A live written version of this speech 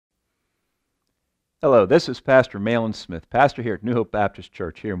Hello, this is Pastor Malin Smith, pastor here at New Hope Baptist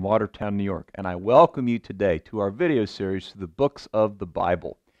Church here in Watertown, New York, and I welcome you today to our video series, The Books of the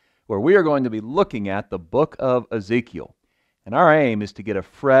Bible, where we are going to be looking at the book of Ezekiel. And our aim is to get a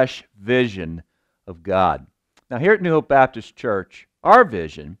fresh vision of God. Now, here at New Hope Baptist Church, our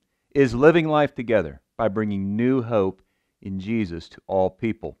vision is living life together by bringing new hope in Jesus to all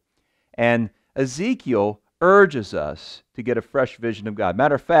people. And Ezekiel urges us to get a fresh vision of God.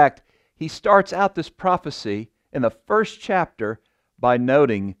 Matter of fact, he starts out this prophecy in the first chapter by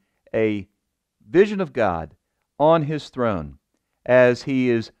noting a vision of God on his throne as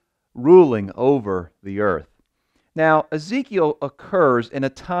he is ruling over the earth. Now, Ezekiel occurs in a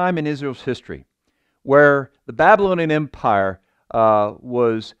time in Israel's history where the Babylonian Empire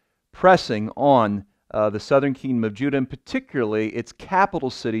was pressing on the southern kingdom of Judah, and particularly its capital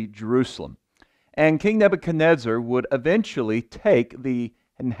city, Jerusalem. And King Nebuchadnezzar would eventually take the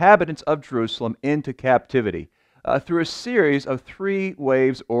inhabitants of Jerusalem into captivity through a series of three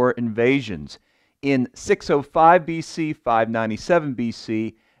waves or invasions in 605 BC, 597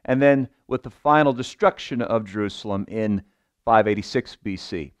 BC, and then with the final destruction of Jerusalem in 586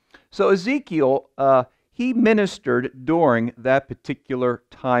 BC. So Ezekiel, he ministered during that particular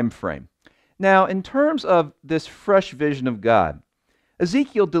time frame. Now, in terms of this fresh vision of God,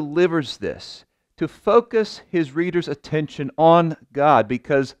 Ezekiel delivers this to focus his readers' attention on God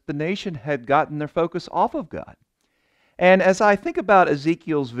because the nation had gotten their focus off of God. And as I think about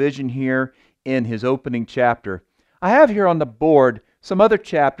Ezekiel's vision here in his opening chapter, I have here on the board some other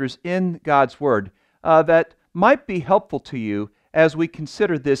chapters in God's Word that might be helpful to you as we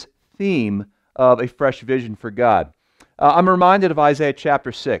consider this theme of a fresh vision for God. I'm reminded of Isaiah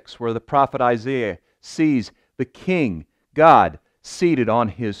chapter 6, where the prophet Isaiah sees the King, God, seated on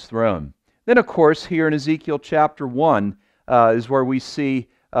his throne. Then, of course, here in Ezekiel chapter 1 is where we see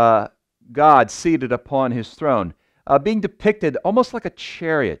God seated upon his throne, being depicted almost like a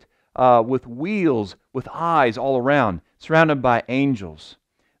chariot with wheels, with eyes all around, surrounded by angels.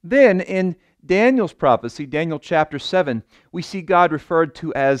 Then, in Daniel's prophecy, Daniel chapter 7, we see God referred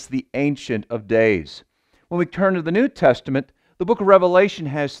to as the Ancient of Days. When we turn to the New Testament, the book of Revelation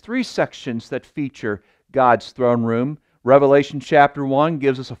has three sections that feature God's throne room. Revelation chapter 1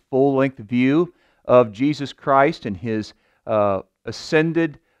 gives us a full-length view of Jesus Christ and his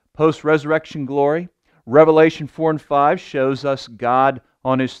ascended post-resurrection glory. Revelation 4 and 5 shows us God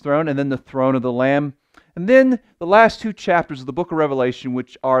on his throne and then the throne of the Lamb. And then the last two chapters of the book of Revelation,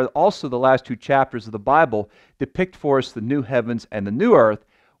 which are also the last two chapters of the Bible, depict for us the new heavens and the new earth,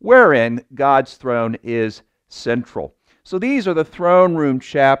 wherein God's throne is central. So these are the throne room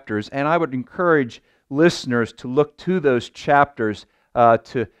chapters, and I would encourage listeners to look to those chapters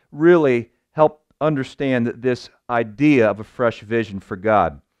to really help understand this idea of a fresh vision for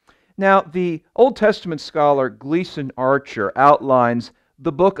God. Now, the Old Testament scholar Gleason Archer outlines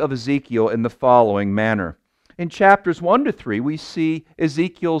the book of Ezekiel in the following manner. In chapters 1 to 3, we see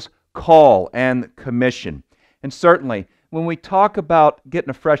Ezekiel's call and commission. And certainly, when we talk about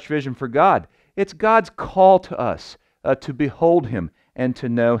getting a fresh vision for God, it's God's call to us to behold him and to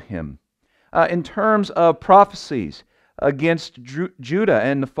know him. In terms of prophecies against Judah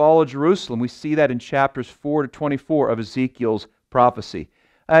and the fall of Jerusalem, we see that in chapters 4 to 24 of Ezekiel's prophecy.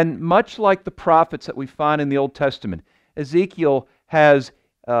 And much like the prophets that we find in the Old Testament, Ezekiel has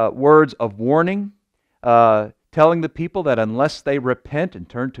words of warning, telling the people that unless they repent and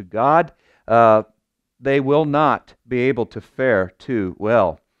turn to God, they will not be able to fare too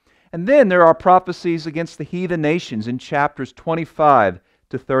well. And then there are prophecies against the heathen nations in chapters 25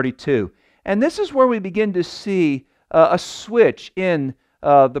 to 32. And this is where we begin to see a switch in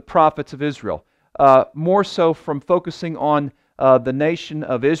the prophets of Israel, more so from focusing on the nation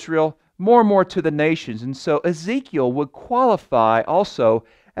of Israel, more and more to the nations. And so Ezekiel would qualify also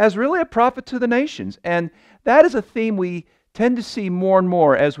as really a prophet to the nations. And that is a theme we tend to see more and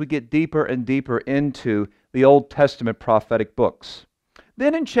more as we get deeper and deeper into the Old Testament prophetic books.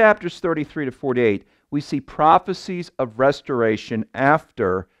 Then in chapters 33 to 48, we see prophecies of restoration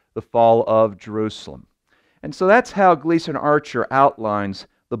after the fall of Jerusalem. And so that's how Gleason Archer outlines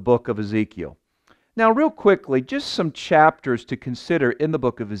the book of Ezekiel. Now, real quickly, just some chapters to consider in the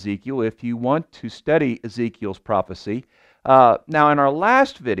book of Ezekiel if you want to study Ezekiel's prophecy. Now, in our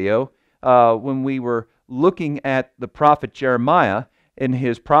last video, when we were looking at the prophet Jeremiah in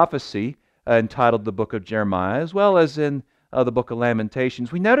his prophecy entitled the book of Jeremiah, as well as in the book of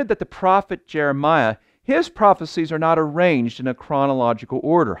Lamentations, we noted that the prophet Jeremiah, his prophecies are not arranged in a chronological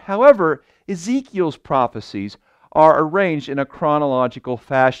order. However, Ezekiel's prophecies are arranged in a chronological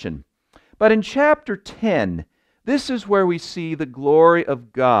fashion. But in chapter 10, this is where we see the glory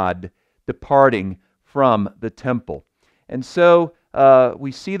of God departing from the temple. And so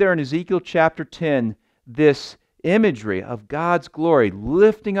we see there in Ezekiel chapter 10 this imagery of God's glory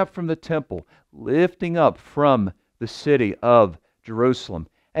lifting up from the temple, lifting up from the city of Jerusalem.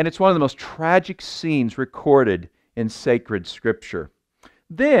 And it's one of the most tragic scenes recorded in sacred scripture.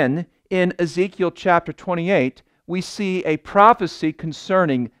 Then, in Ezekiel chapter 28, we see a prophecy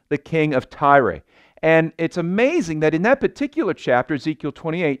concerning the king of Tyre. And it's amazing that in that particular chapter, Ezekiel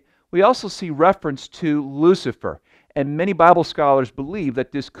 28, we also see reference to Lucifer. And many Bible scholars believe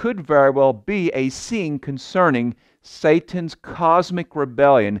that this could very well be a scene concerning Satan's cosmic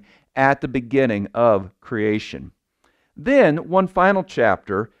rebellion at the beginning of creation. Then, one final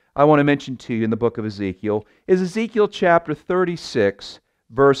chapter I want to mention to you in the book of Ezekiel is Ezekiel chapter 36,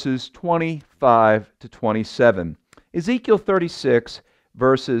 verses 25 to 27. Ezekiel 36,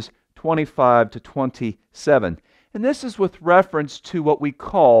 verses 25 to 27. And this is with reference to what we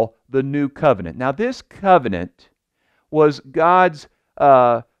call the New Covenant. Now, this covenant was God's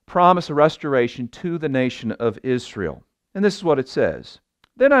promise of restoration to the nation of Israel. And this is what it says.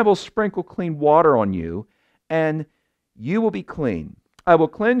 Then I will sprinkle clean water on you, and you will be clean. I will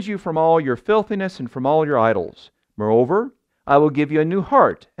cleanse you from all your filthiness and from all your idols. Moreover, I will give you a new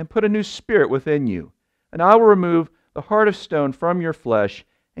heart and put a new spirit within you. And I will remove the heart of stone from your flesh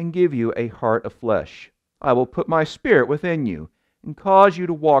and give you a heart of flesh. I will put my spirit within you and cause you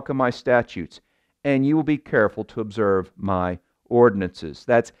to walk in my statutes, and you will be careful to observe my ordinances.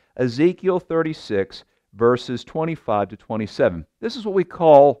 That's Ezekiel 36, verses 25 to 27. This is what we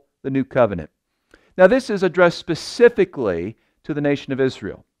call the New Covenant. Now, this is addressed specifically to the nation of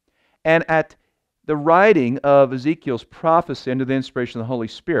Israel. And at the writing of Ezekiel's prophecy under the inspiration of the Holy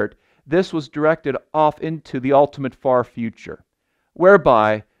Spirit, this was directed off into the ultimate far future,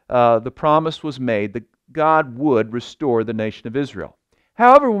 whereby the promise was made that God would restore the nation of Israel.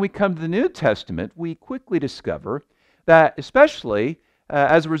 However, when we come to the New Testament, we quickly discover that, especially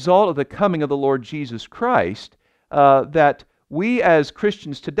as a result of the coming of the Lord Jesus Christ, that we as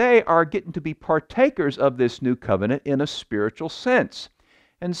Christians today are getting to be partakers of this new covenant in a spiritual sense.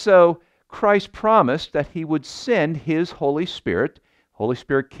 And so Christ promised that He would send His Holy Spirit. Holy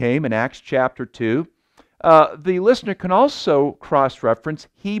Spirit came in Acts chapter 2. The listener can also cross-reference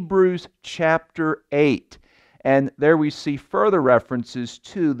Hebrews chapter 8. And there we see further references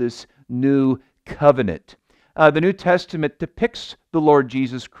to this new covenant. The New Testament depicts the Lord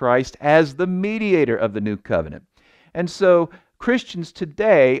Jesus Christ as the mediator of the new covenant. And so Christians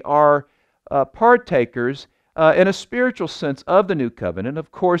today are partakers in a spiritual sense of the new covenant.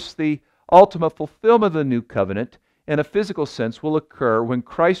 Of course, the ultimate fulfillment of the new covenant in a physical sense will occur when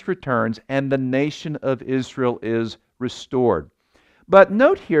Christ returns and the nation of Israel is restored. But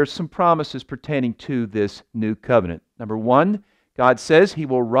note here some promises pertaining to this new covenant. Number one, God says He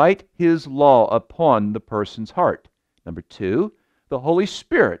will write His law upon the person's heart. Number two, the Holy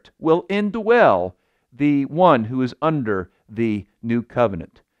Spirit will indwell the one who is under the new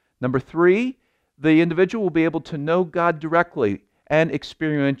covenant. Number three, the individual will be able to know God directly and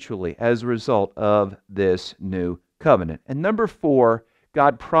experientially as a result of this new covenant. And number four,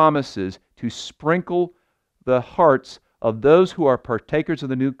 God promises to sprinkle the hearts of those who are partakers of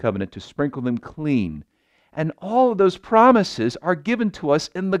the new covenant, to sprinkle them clean. And all of those promises are given to us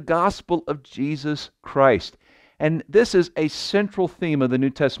in the gospel of Jesus Christ. And this is a central theme of the New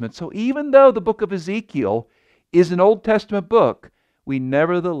Testament. So even though the book of Ezekiel is an Old Testament book, we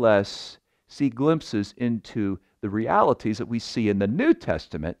nevertheless see glimpses into the realities that we see in the New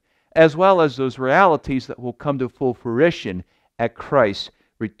Testament, as well as those realities that will come to full fruition at Christ's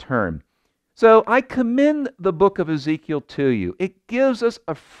return. So I commend the book of Ezekiel to you. It gives us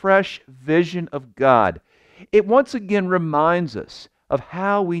a fresh vision of God. It once again reminds us of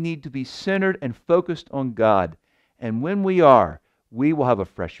how we need to be centered and focused on God. And when we are, we will have a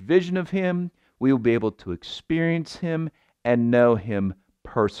fresh vision of Him. We will be able to experience Him and know Him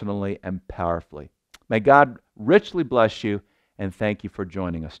personally and powerfully. May God richly bless you, and thank you for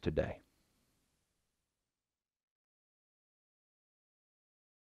joining us today.